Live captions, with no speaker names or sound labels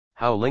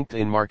How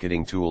LinkedIn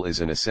Marketing Tool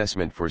is an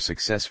assessment for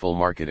successful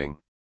marketing.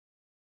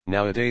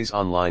 Nowadays,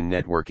 online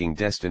networking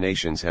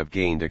destinations have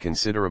gained a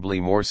considerably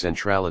more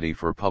centrality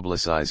for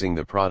publicizing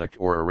the product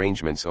or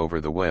arrangements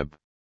over the web.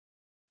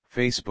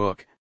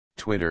 Facebook,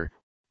 Twitter,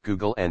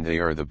 Google, and they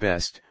are the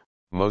best,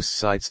 most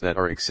sites that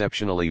are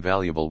exceptionally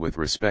valuable with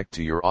respect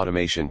to your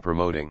automation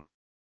promoting.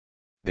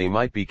 They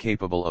might be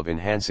capable of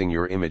enhancing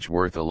your image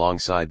worth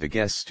alongside the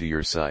guests to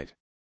your site.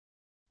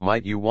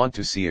 Might you want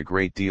to see a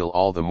great deal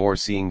all the more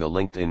seeing the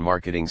LinkedIn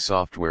marketing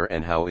software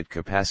and how it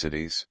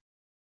capacities.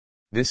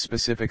 This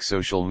specific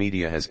social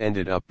media has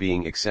ended up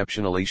being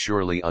exceptionally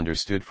surely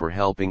understood for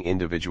helping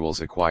individuals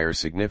acquire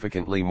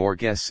significantly more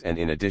guests and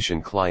in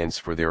addition clients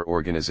for their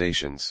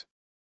organizations.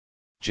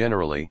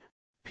 Generally,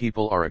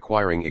 people are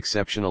acquiring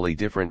exceptionally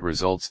different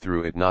results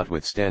through it,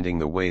 notwithstanding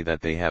the way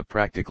that they have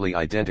practically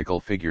identical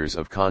figures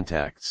of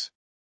contacts.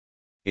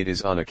 It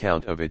is on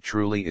account of it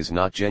truly is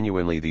not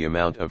genuinely the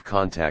amount of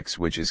contacts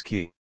which is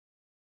key.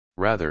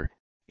 Rather,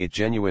 it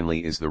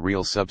genuinely is the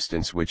real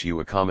substance which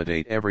you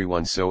accommodate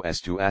everyone so as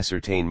to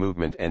ascertain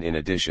movement, and in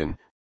addition,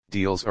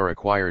 deals are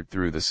acquired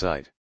through the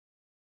site.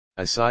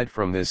 Aside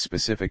from this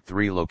specific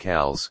three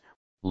locales,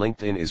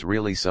 LinkedIn is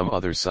really some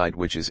other site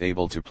which is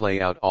able to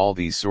play out all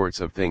these sorts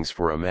of things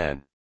for a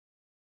man.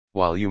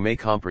 While you may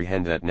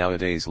comprehend that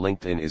nowadays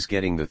LinkedIn is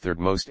getting the third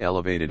most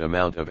elevated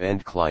amount of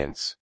end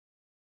clients.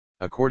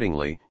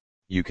 Accordingly,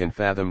 you can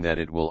fathom that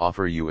it will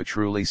offer you a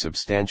truly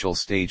substantial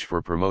stage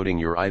for promoting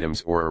your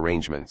items or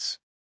arrangements.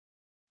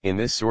 In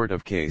this sort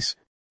of case,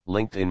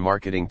 LinkedIn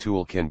Marketing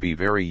Tool can be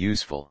very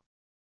useful.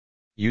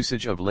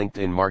 Usage of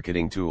LinkedIn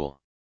Marketing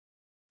Tool.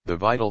 The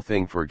vital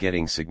thing for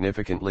getting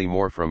significantly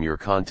more from your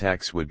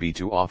contacts would be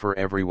to offer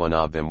every one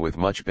of them with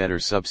much better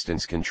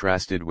substance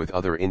contrasted with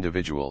other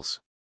individuals.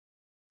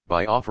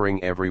 By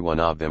offering every one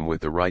of them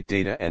with the right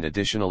data and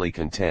additionally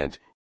content,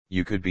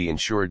 you could be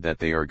ensured that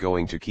they are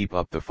going to keep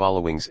up the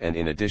followings and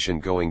in addition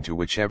going to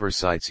whichever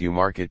sites you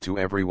market to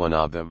every one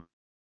of them.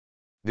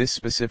 This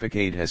specific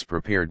aid has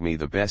prepared me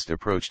the best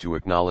approach to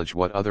acknowledge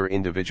what other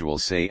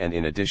individuals say and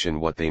in addition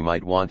what they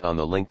might want on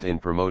the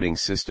LinkedIn promoting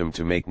system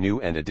to make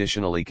new and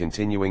additionally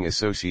continuing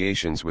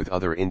associations with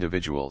other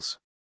individuals.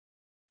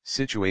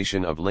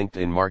 Situation of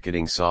LinkedIn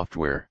marketing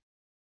software.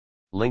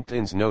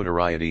 LinkedIn's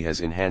notoriety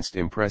has enhanced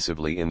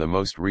impressively in the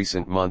most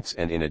recent months,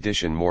 and in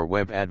addition more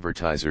web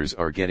advertisers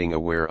are getting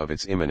aware of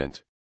its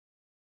imminent.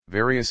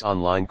 Various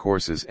online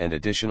courses and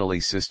additionally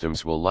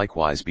systems will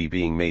likewise be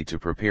being made to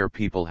prepare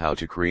people how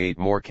to create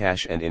more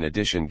cash and in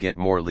addition get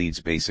more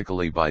leads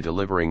basically by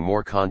delivering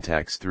more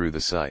contacts through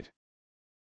the site.